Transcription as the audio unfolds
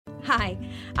Hi,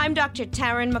 I'm Dr.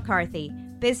 Taryn McCarthy,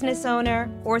 business owner,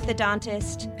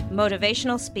 orthodontist,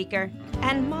 motivational speaker,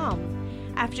 and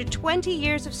mom. After 20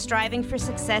 years of striving for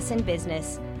success in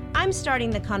business, I'm starting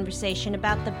the conversation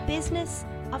about the business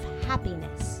of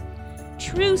happiness.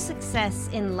 True success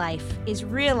in life is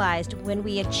realized when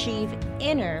we achieve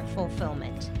inner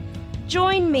fulfillment.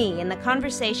 Join me in the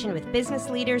conversation with business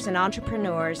leaders and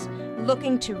entrepreneurs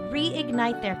looking to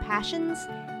reignite their passions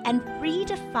and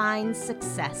redefine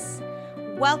success.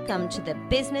 Welcome to the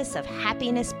Business of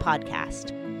Happiness podcast.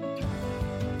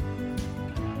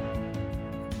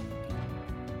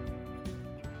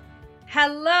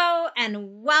 Hello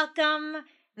and welcome.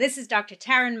 This is Dr.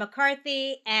 Taryn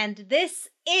McCarthy, and this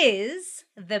is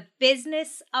the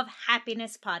Business of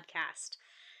Happiness podcast.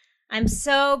 I'm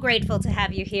so grateful to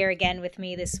have you here again with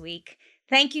me this week.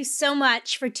 Thank you so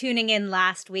much for tuning in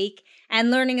last week and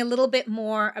learning a little bit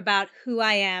more about who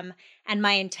I am and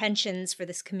my intentions for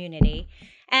this community.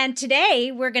 And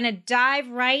today we're going to dive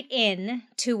right in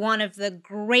to one of the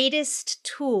greatest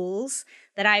tools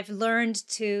that I've learned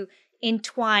to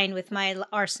entwine with my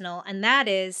arsenal, and that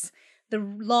is the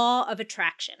law of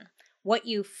attraction. What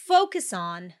you focus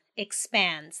on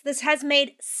expands. This has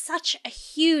made such a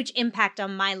huge impact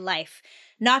on my life,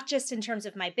 not just in terms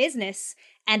of my business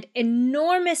and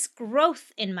enormous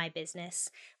growth in my business,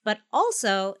 but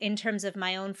also in terms of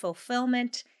my own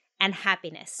fulfillment and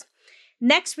happiness.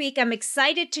 Next week, I'm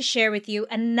excited to share with you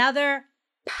another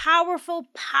powerful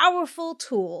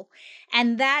tool,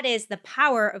 and that is the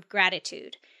power of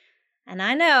gratitude. And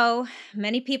I know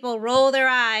many people roll their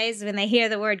eyes when they hear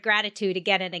the word gratitude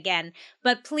again and again,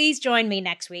 but please join me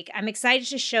next week. I'm excited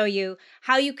to show you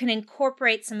how you can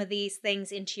incorporate some of these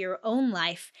things into your own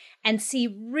life and see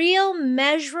real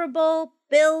measurable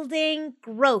building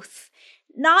growth,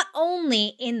 not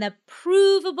only in the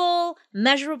provable,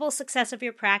 measurable success of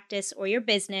your practice or your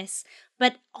business,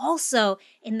 but also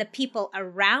in the people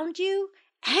around you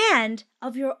and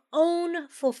of your own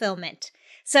fulfillment.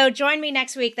 So join me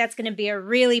next week. That's going to be a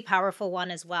really powerful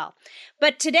one as well.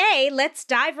 But today, let's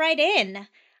dive right in.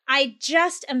 I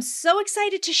just am so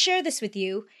excited to share this with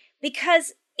you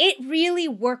because it really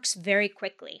works very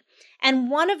quickly. And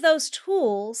one of those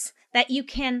tools that you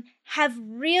can have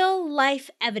real life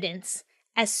evidence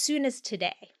as soon as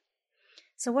today.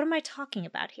 So what am I talking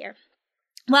about here?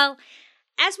 Well,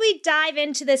 as we dive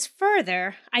into this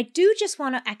further, I do just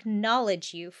want to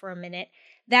acknowledge you for a minute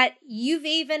that you've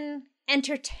even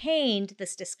entertained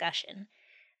this discussion.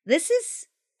 This is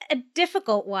a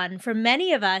difficult one for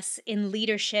many of us in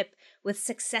leadership with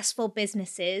successful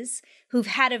businesses who've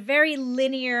had a very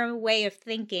linear way of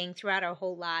thinking throughout our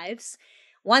whole lives.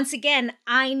 Once again,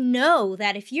 I know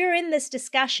that if you're in this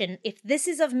discussion, if this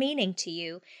is of meaning to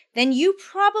you, then you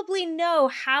probably know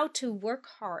how to work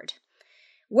hard.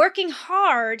 Working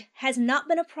hard has not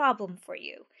been a problem for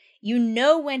you. You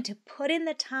know when to put in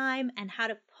the time and how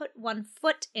to put one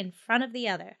foot in front of the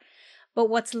other. But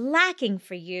what's lacking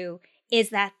for you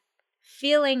is that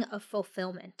feeling of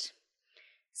fulfillment.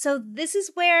 So this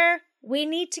is where we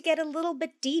need to get a little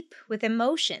bit deep with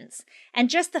emotions.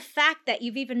 And just the fact that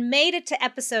you've even made it to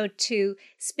episode 2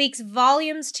 speaks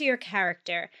volumes to your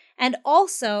character and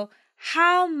also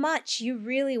how much you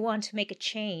really want to make a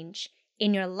change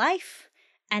in your life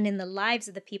and in the lives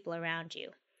of the people around you.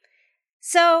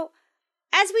 So,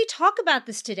 as we talk about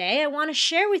this today, I want to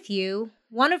share with you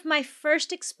one of my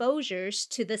first exposures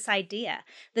to this idea,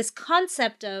 this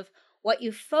concept of what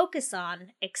you focus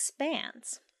on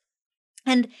expands.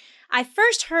 And I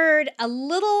first heard a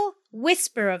little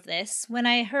whisper of this when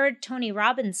I heard Tony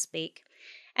Robbins speak.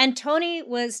 And Tony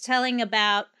was telling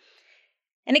about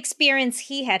an experience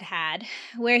he had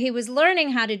where he was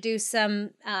learning how to do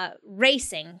some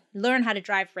racing, learn how to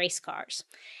drive race cars.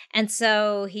 And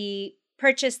so he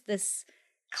purchased this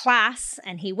class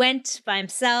and he went by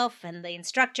himself and the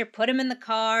instructor put him in the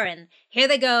car and here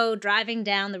they go driving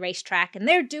down the racetrack and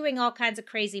they're doing all kinds of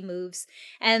crazy moves.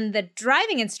 And the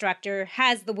driving instructor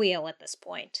has the wheel at this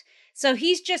point. So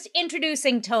he's just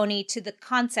introducing Tony to the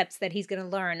concepts that he's going to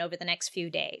learn over the next few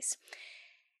days.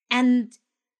 And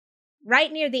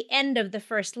right near the end of the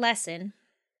first lesson,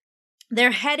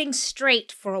 they're heading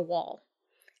straight for a wall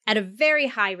at a very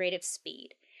high rate of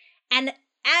speed. And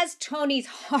as Tony's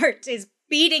heart is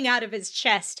beating out of his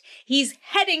chest, he's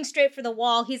heading straight for the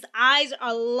wall. His eyes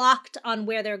are locked on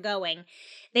where they're going.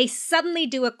 They suddenly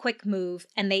do a quick move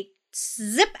and they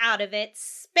zip out of it,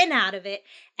 spin out of it,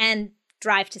 and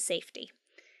drive to safety.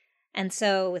 And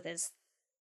so with his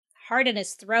heart in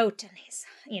his throat and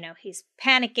he's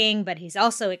panicking, but he's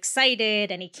also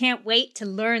excited and he can't wait to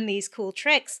learn these cool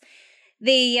tricks.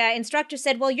 The instructor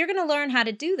said, well, you're going to learn how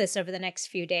to do this over the next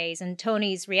few days. And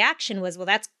Tony's reaction was, well,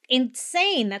 that's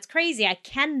insane. That's crazy. I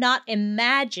cannot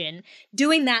imagine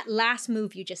doing that last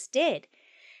move you just did.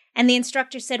 And the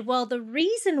instructor said, well, the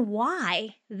reason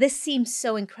why this seems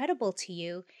so incredible to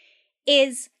you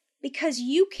is because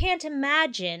you can't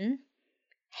imagine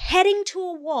heading to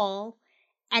a wall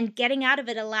and getting out of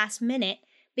it at last minute,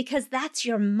 because that's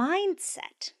your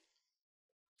mindset.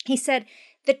 He said,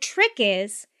 the trick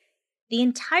is the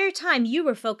entire time you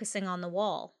were focusing on the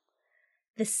wall.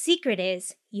 The secret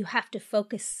is you have to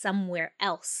focus somewhere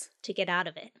else to get out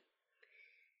of it.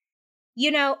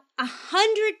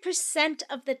 100%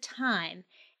 of the time,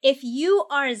 if you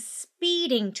are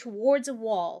speeding towards a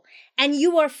wall and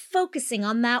you are focusing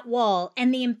on that wall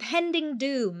and the impending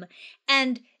doom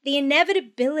and the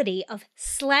inevitability of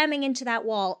slamming into that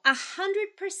wall,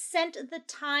 100% of the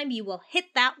time you will hit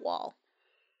that wall.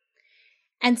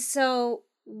 And so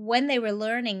when they were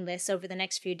learning this over the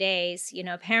next few days,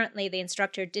 apparently the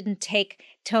instructor didn't take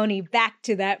Tony back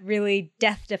to that really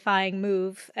death-defying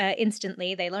move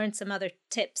instantly. They learned some other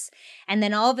tips. And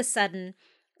then all of a sudden,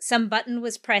 some button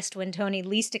was pressed when Tony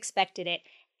least expected it,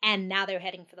 and now they're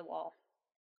heading for the wall.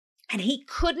 And he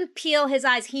couldn't peel his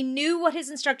eyes. He knew what his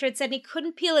instructor had said, and he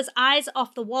couldn't peel his eyes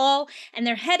off the wall, and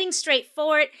they're heading straight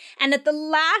for it. And at the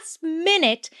last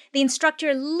minute, the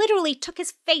instructor literally took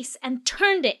his face and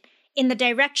turned it in the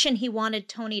direction he wanted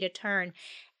Tony to turn.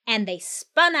 And they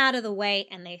spun out of the way,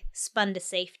 and they spun to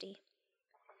safety.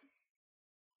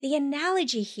 The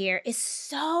analogy here is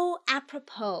so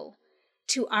apropos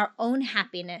to our own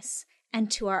happiness and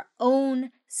to our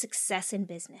own success in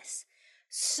business.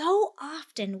 So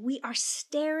often we are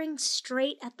staring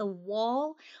straight at the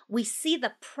wall. We see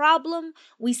the problem,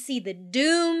 we see the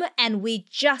doom, and we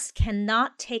just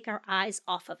cannot take our eyes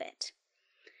off of it.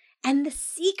 And the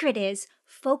secret is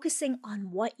focusing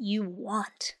on what you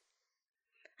want.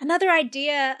 Another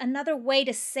idea, another way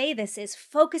to say this is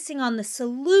focusing on the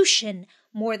solution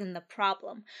more than the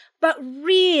problem, but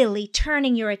really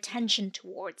turning your attention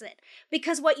towards it.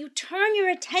 Because what you turn your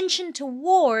attention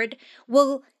toward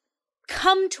will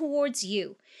come towards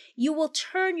you. You will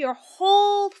turn your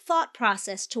whole thought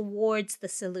process towards the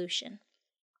solution.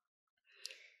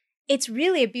 It's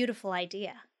really a beautiful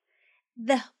idea.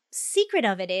 The secret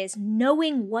of it is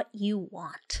knowing what you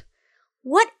want.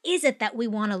 What is it that we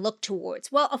want to look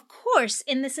towards? Well, of course,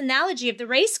 in this analogy of the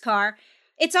race car,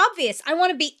 it's obvious. I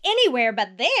want to be anywhere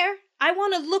but there. I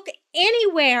want to look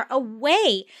anywhere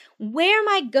away. Where am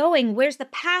I going? Where's the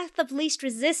path of least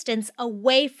resistance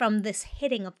away from this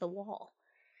hitting of the wall?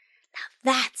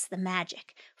 Now that's the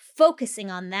magic.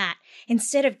 Focusing on that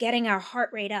instead of getting our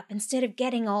heart rate up, instead of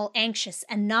getting all anxious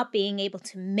and not being able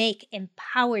to make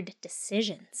empowered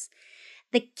decisions.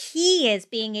 The key is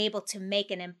being able to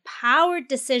make an empowered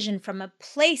decision from a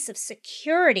place of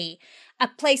security, a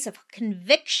place of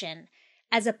conviction,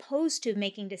 as opposed to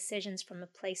making decisions from a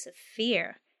place of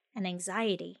fear and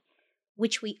anxiety,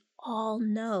 which we all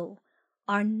know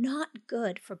are not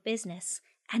good for business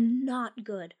and not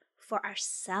good for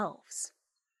ourselves.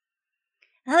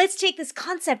 Now let's take this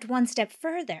concept one step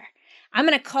further. I'm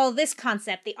going to call this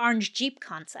concept the orange Jeep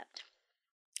concept.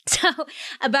 So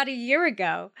about a year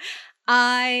ago,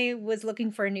 I was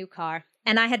looking for a new car,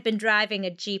 and I had been driving a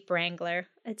Jeep Wrangler.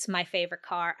 It's my favorite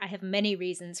car. I have many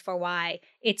reasons for why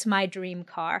it's my dream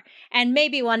car, and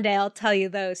maybe one day I'll tell you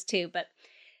those too, but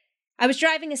I was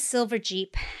driving a silver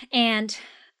Jeep, and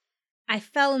I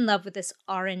fell in love with this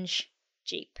orange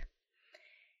Jeep.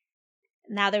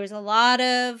 Now, there was a lot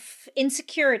of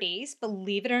insecurities,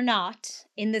 believe it or not,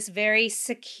 in this very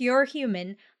secure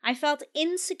human. I felt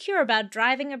insecure about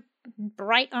driving a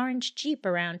bright orange Jeep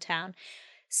around town.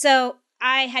 So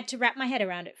I had to wrap my head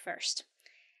around it first.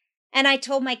 And I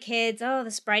told my kids,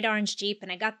 this bright orange Jeep,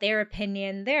 and I got their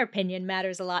opinion. Their opinion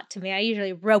matters a lot to me. I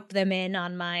usually rope them in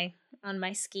on my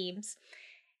schemes.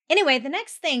 Anyway, the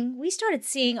next thing, we started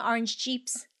seeing orange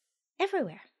Jeeps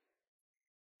everywhere.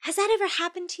 Has that ever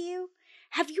happened to you?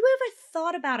 Have you ever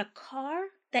thought about a car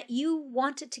that you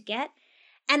wanted to get,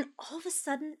 and all of a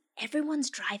sudden, everyone's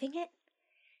driving it?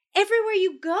 Everywhere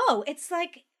you go, it's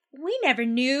like, we never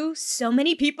knew so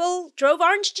many people drove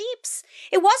orange Jeeps.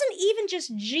 It wasn't even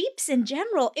just Jeeps in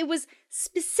general. It was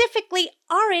specifically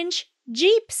orange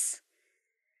Jeeps.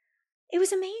 It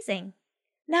was amazing.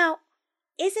 Now,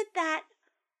 is it that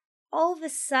all of a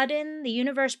sudden the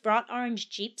universe brought orange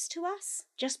Jeeps to us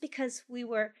just because we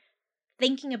were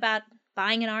thinking about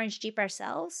buying an orange Jeep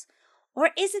ourselves?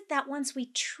 Or is it that once we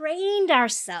trained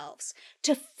ourselves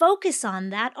to focus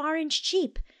on that orange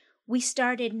Jeep, we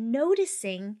started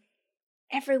noticing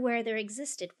everywhere there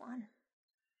existed one?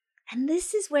 And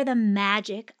this is where the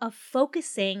magic of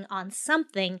focusing on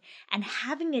something and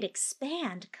having it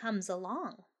expand comes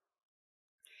along.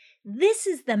 This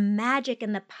is the magic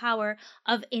and the power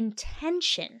of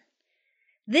intention.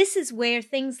 This is where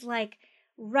things like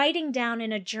writing down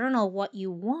in a journal what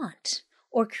you want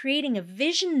or creating a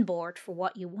vision board for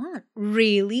what you want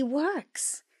really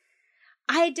works.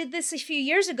 I did this a few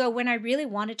years ago when I really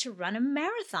wanted to run a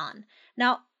marathon.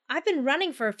 Now, I've been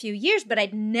running for a few years, but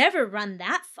I'd never run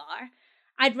that far.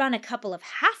 I'd run a couple of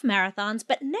half marathons,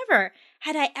 but never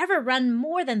had I ever run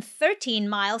more than 13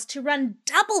 miles. To run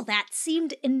double that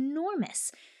seemed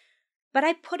enormous. But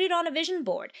I put it on a vision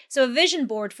board. So a vision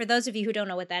board, for those of you who don't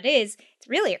know what that is, it's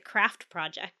really a craft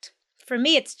project. For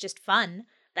me, it's just fun.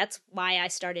 That's why I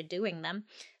started doing them.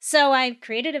 So I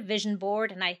created a vision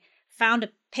board and I found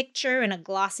a picture in a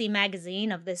glossy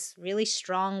magazine of this really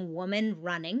strong woman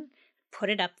running, put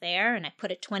it up there, and I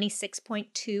put a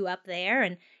 26.2 up there.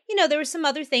 And, there were some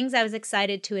other things I was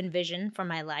excited to envision for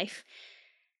my life.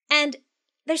 And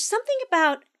there's something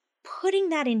about putting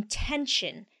that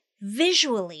intention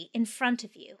visually in front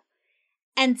of you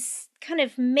and kind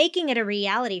of making it a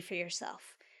reality for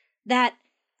yourself that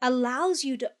allows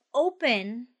you to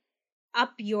open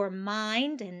up your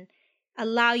mind and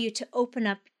allow you to open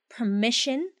up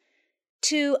permission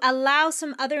to allow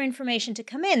some other information to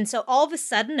come in. So all of a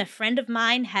sudden, a friend of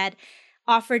mine had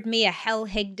offered me a Hal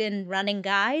Higdon running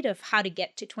guide of how to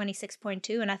get to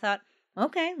 26.2. And I thought,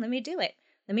 okay, let me do it.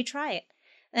 Let me try it.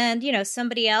 And,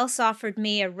 somebody else offered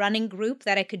me a running group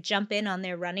that I could jump in on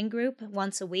their running group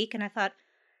once a week. And I thought,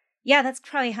 yeah, that's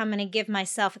probably how I'm going to give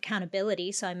myself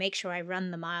accountability. So I make sure I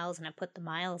run the miles and I put the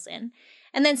miles in.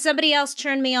 And then somebody else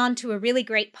turned me on to a really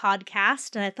great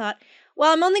podcast. And I thought,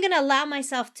 well, I'm only going to allow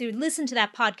myself to listen to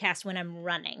that podcast when I'm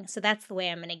running. So that's the way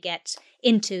I'm going to get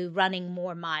into running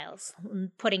more miles,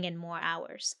 putting in more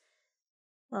hours.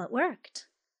 Well, it worked.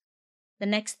 The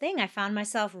next thing, I found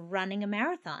myself running a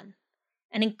marathon.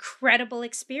 An incredible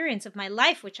experience of my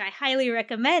life, which I highly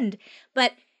recommend.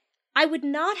 But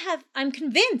I'm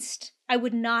convinced I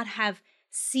would not have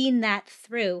seen that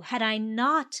through had I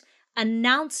not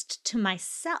announced to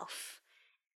myself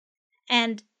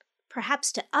and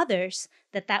perhaps to others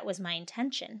that that was my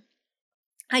intention.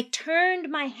 I turned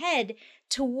my head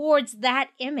towards that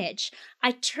image.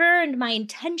 I turned my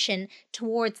intention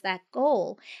towards that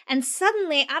goal. And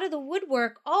suddenly, out of the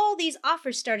woodwork, all these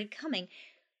offers started coming.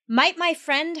 Might my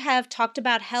friend have talked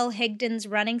about Hal Higdon's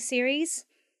running series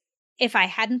if I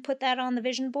hadn't put that on the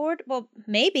vision board? Well,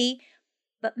 maybe,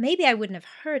 but maybe I wouldn't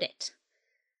have heard it.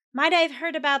 Might I have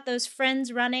heard about those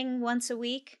friends running once a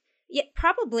week? Yeah,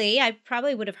 probably. I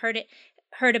probably would have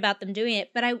heard about them doing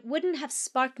it, but I wouldn't have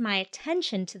sparked my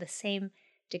attention to the same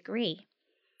degree.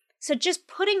 So just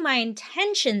putting my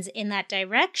intentions in that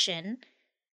direction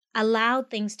allowed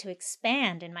things to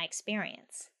expand in my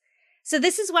experience. So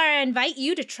this is why I invite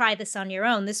you to try this on your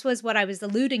own. This was what I was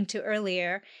alluding to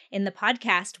earlier in the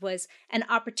podcast, was an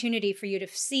opportunity for you to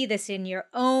see this in your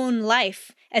own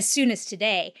life as soon as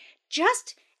today.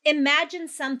 Just imagine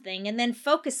something and then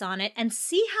focus on it and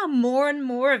see how more and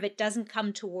more of it doesn't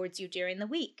come towards you during the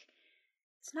week.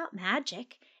 It's not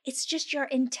magic. It's just your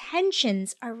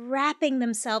intentions are wrapping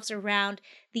themselves around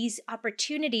these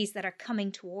opportunities that are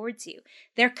coming towards you.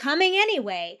 They're coming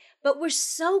anyway, but we're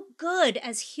so good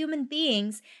as human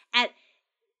beings at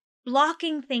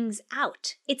blocking things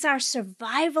out. It's our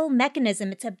survival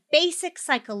mechanism. It's a basic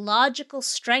psychological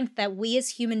strength that we as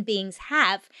human beings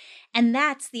have, and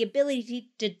that's the ability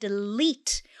to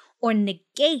delete or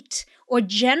negate or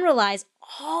generalize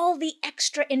all the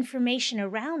extra information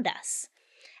around us.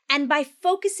 And by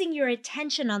focusing your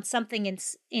attention on something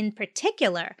in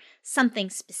particular, something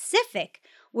specific,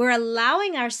 we're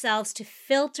allowing ourselves to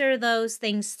filter those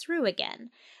things through again.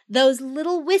 Those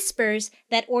little whispers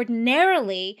that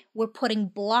ordinarily we're putting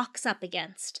blocks up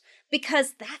against,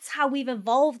 because that's how we've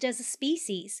evolved as a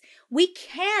species. We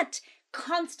can't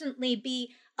constantly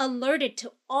be alerted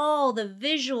to all the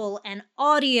visual and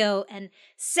audio and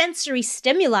sensory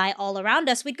stimuli all around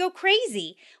us. We'd go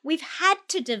crazy. We've had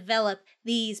to develop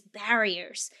these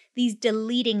barriers, these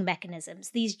deleting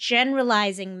mechanisms, these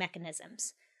generalizing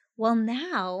mechanisms. Well,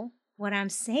 now what I'm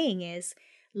saying is,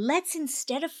 let's,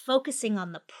 instead of focusing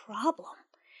on the problem,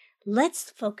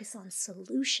 let's focus on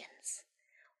solutions.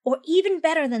 Or even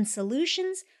better than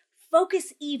solutions,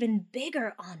 focus even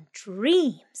bigger on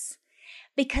dreams.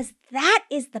 Because that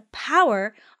is the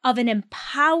power of an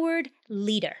empowered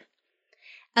leader.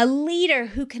 A leader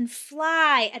who can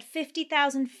fly at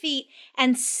 50,000 feet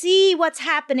and see what's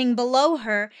happening below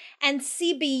her and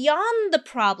see beyond the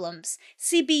problems,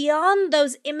 see beyond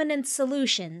those imminent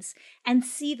solutions, and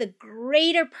see the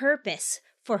greater purpose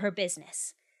for her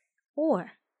business,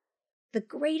 or the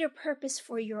greater purpose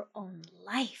for your own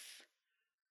life.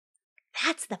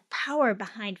 That's the power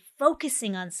behind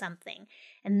focusing on something.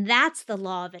 And that's the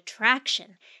law of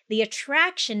attraction. The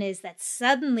attraction is that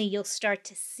suddenly you'll start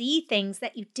to see things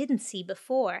that you didn't see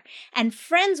before. And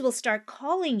friends will start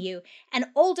calling you. And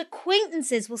old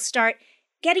acquaintances will start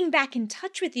getting back in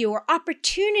touch with you. Or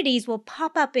opportunities will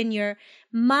pop up in your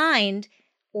mind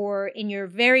or in your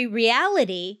very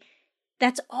reality.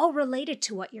 That's all related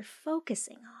to what you're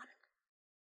focusing on.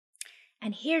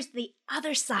 And here's the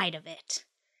other side of it.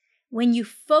 When you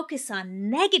focus on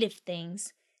negative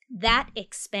things, that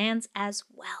expands as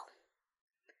well.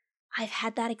 I've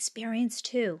had that experience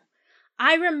too.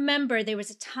 I remember there was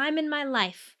a time in my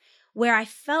life where I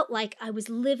felt like I was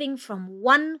living from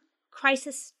one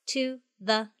crisis to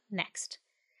the next.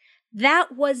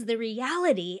 That was the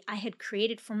reality I had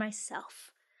created for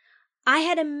myself. I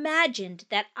had imagined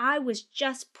that I was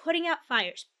just putting out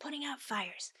fires.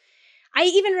 I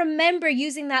even remember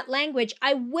using that language.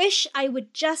 I wish I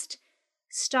would just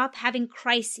stop having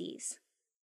crises.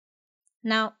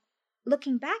 Now,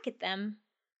 looking back at them,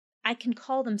 I can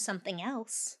call them something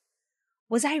else.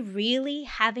 Was I really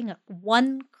having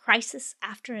one crisis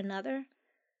after another?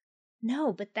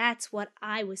 No, but that's what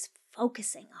I was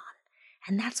focusing on,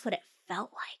 and that's what it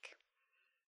felt like.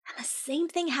 And the same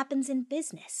thing happens in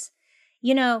business.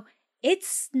 You know,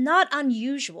 it's not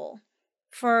unusual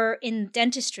in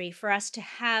dentistry for us to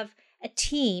have a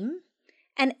team,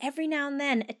 and every now and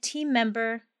then a team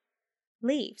member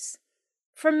leaves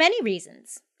for many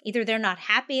reasons. Either they're not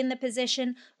happy in the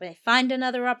position, or they find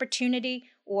another opportunity,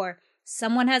 or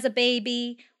someone has a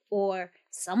baby, or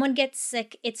someone gets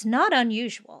sick. It's not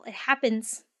unusual. It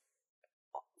happens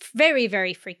very,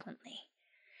 very frequently.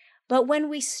 But when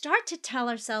we start to tell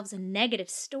ourselves a negative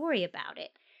story about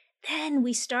it, then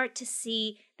we start to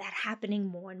see that happening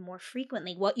more and more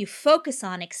frequently. What you focus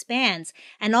on expands,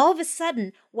 and all of a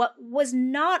sudden, what was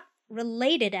not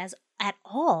related at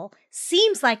all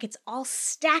seems like it's all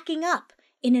stacking up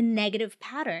in a negative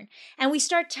pattern. And we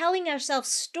start telling ourselves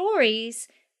stories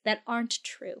that aren't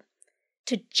true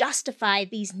to justify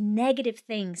these negative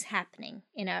things happening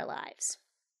in our lives.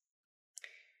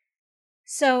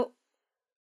 So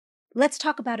let's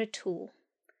talk about a tool.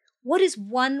 What is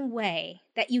one way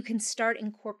that you can start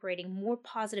incorporating more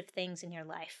positive things in your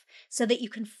life so that you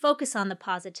can focus on the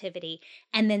positivity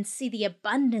and then see the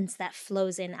abundance that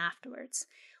flows in afterwards?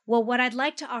 Well, what I'd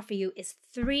like to offer you is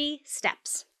 3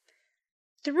 steps,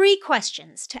 3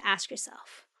 questions to ask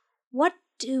yourself. What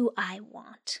do I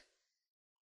want?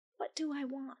 What do I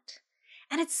want?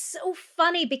 And it's so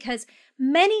funny because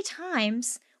many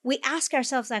times we ask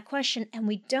ourselves that question and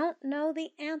we don't know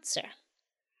the answer.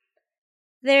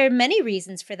 There are many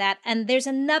reasons for that, and there's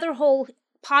another whole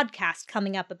podcast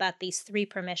coming up about these 3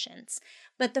 permissions.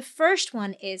 But the first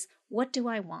one is, what do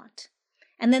I want?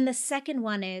 And then the second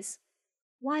one is,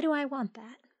 why do I want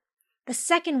that? The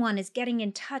second one is getting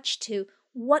in touch to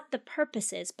what the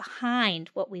purpose is behind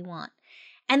what we want.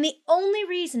 And the only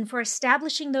reason for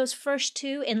establishing those first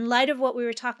 2 in light of what we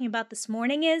were talking about this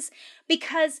morning is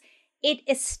because it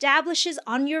establishes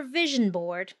on your vision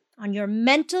board, on your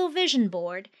mental vision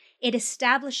board, it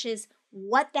establishes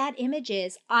what that image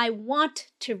is. I want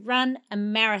to run a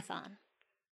marathon.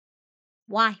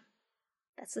 Why?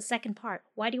 That's the second part.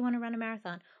 Why do you want to run a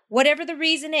marathon? Whatever the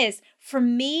reason is, for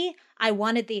me, I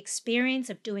wanted the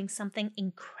experience of doing something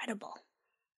incredible.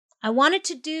 I wanted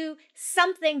to do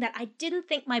something that I didn't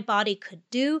think my body could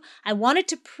do. I wanted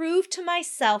to prove to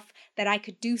myself that I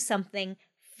could do something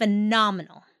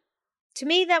phenomenal. To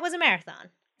me, that was a marathon.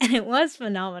 And it was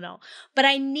phenomenal. But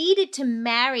I needed to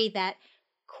marry that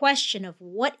question of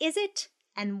what is it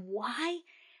and why?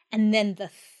 And then the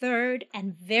third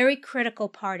and very critical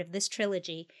part of this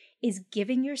trilogy is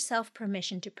giving yourself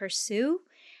permission to pursue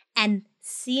and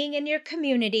seeing in your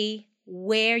community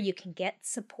where you can get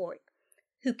support.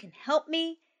 Who can help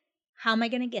me? How am I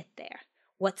going to get there?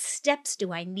 What steps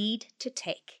do I need to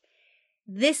take?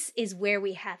 This is where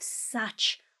we have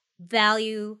such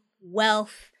value,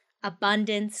 wealth,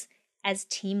 abundance as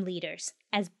team leaders,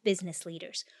 as business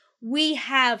leaders. We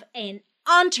have an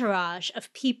entourage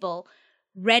of people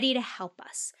ready to help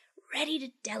us, ready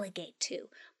to delegate to.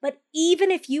 But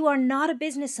even if you are not a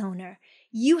business owner,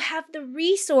 you have the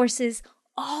resources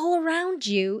all around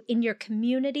you in your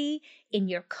community, in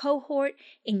your cohort,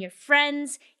 in your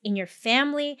friends, in your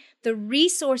family. The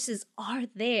resources are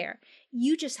there.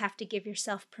 You just have to give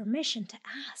yourself permission to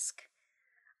ask.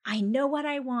 I know what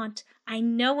I want. I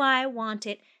know why I want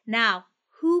it. Now,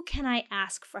 who can I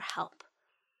ask for help?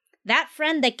 That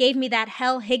friend that gave me that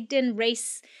Hal Higdon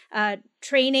race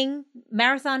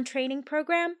marathon training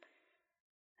program,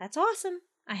 that's awesome.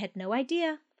 I had no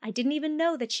idea. I didn't even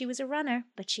know that she was a runner,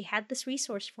 but she had this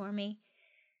resource for me.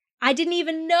 I didn't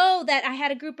even know that I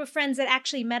had a group of friends that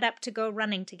actually met up to go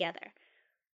running together.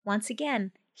 Once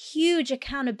again, huge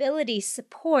accountability,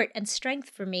 support, and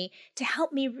strength for me to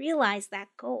help me realize that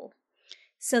goal.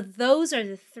 So those are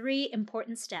the 3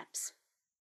 important steps.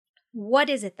 What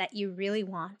is it that you really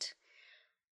want?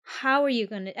 How are you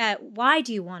going to, why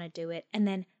do you want to do it? And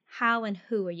then how and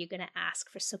who are you going to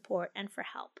ask for support and for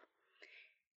help?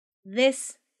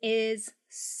 This is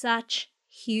such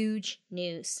huge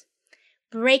news.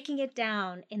 Breaking it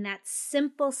down in that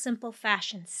simple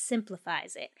fashion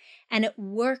simplifies it, and it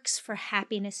works for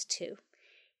happiness too.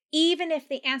 Even if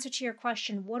the answer to your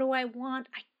question, what do I want?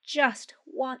 I just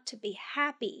want to be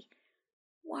happy.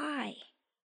 Why?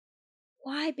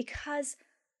 Why? Because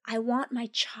I want my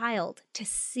child to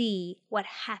see what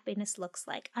happiness looks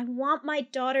like. I want my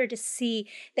daughter to see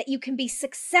that you can be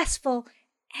successful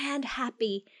and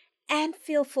happy and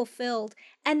feel fulfilled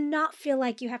and not feel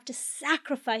like you have to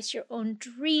sacrifice your own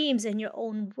dreams and your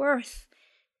own worth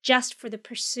just for the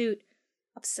pursuit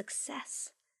of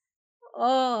success.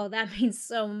 Oh, that means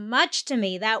so much to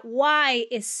me. That why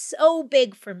is so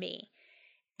big for me.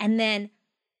 And then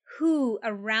who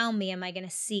around me am I going to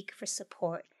seek for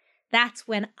support? That's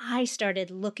when I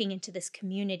started looking into this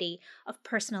community of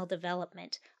personal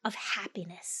development, of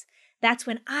happiness. That's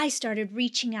when I started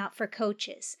reaching out for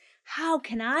coaches. How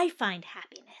can I find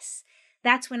happiness?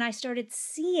 That's when I started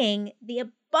seeing the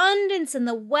abundance and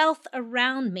the wealth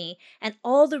around me and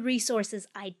all the resources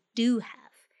I do have.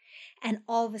 And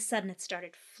all of a sudden it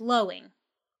started flowing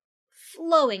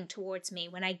towards me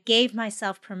when I gave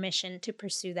myself permission to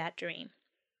pursue that dream.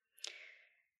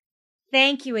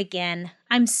 Thank you again.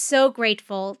 I'm so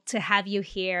grateful to have you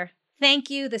here.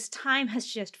 Thank you. This time has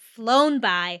just flown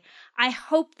by. I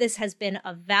hope this has been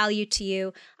of value to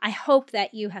you. I hope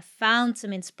that you have found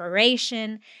some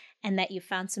inspiration and that you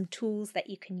found some tools that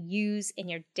you can use in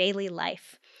your daily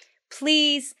life.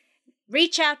 Please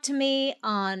reach out to me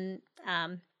on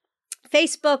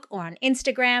Facebook or on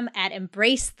Instagram at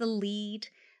Embrace the Lead.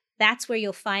 That's where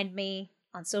you'll find me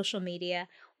on social media.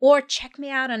 Or check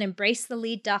me out on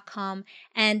embracethelead.com.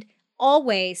 And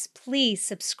always, please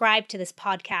subscribe to this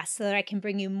podcast so that I can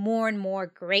bring you more and more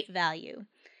great value.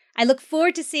 I look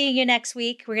forward to seeing you next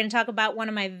week. We're going to talk about one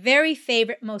of my very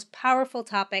favorite, most powerful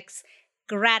topics,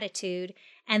 gratitude.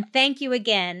 And thank you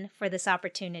again for this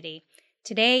opportunity.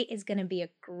 Today is going to be a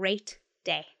great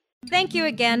day. Thank you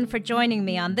again for joining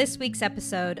me on this week's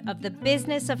episode of the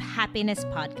Business of Happiness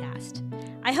podcast.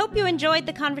 I hope you enjoyed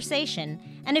the conversation,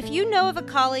 and if you know of a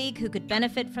colleague who could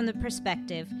benefit from the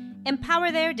perspective,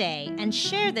 empower their day and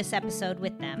share this episode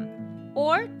with them.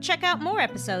 Or check out more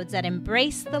episodes at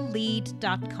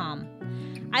embracethelead.com.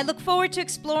 I look forward to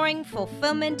exploring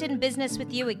fulfillment in business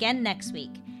with you again next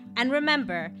week. And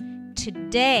remember,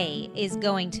 today is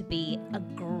going to be a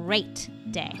great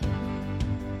day.